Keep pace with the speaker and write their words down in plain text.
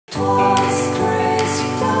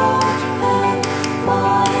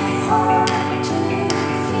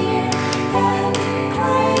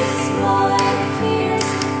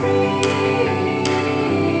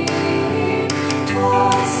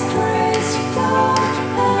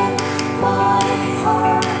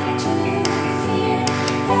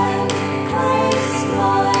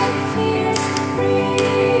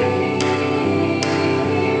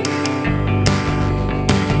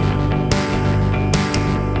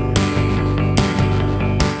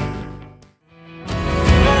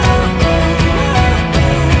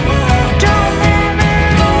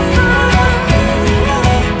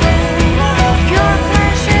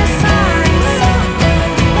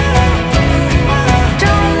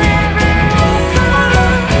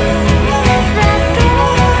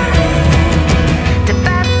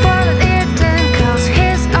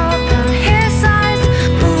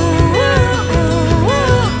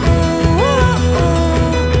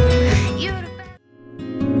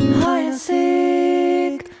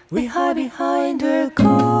We hide behind the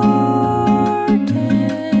curtain,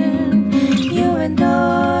 you and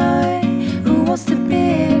I. Who wants to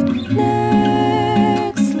be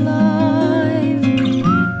next life?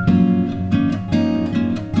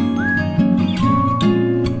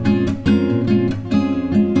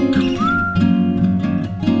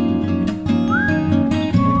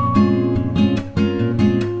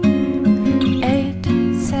 Eight,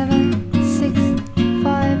 7, 6,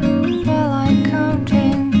 5. While I'm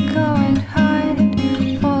counting, go and hide.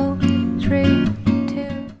 4, 3,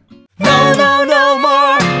 2. No, no, no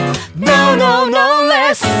more. No, no, no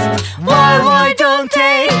less. Why don't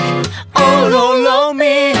take all on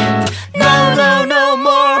me? No, no, no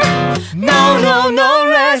more. No, no, no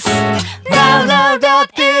less. Now that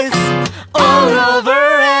is all over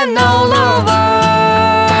and all over.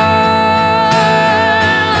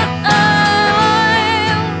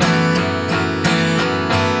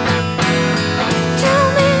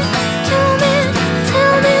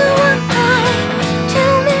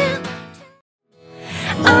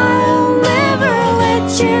 I'll never let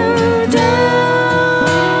you down.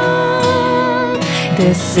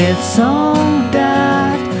 This is a song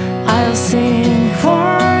that I'll sing.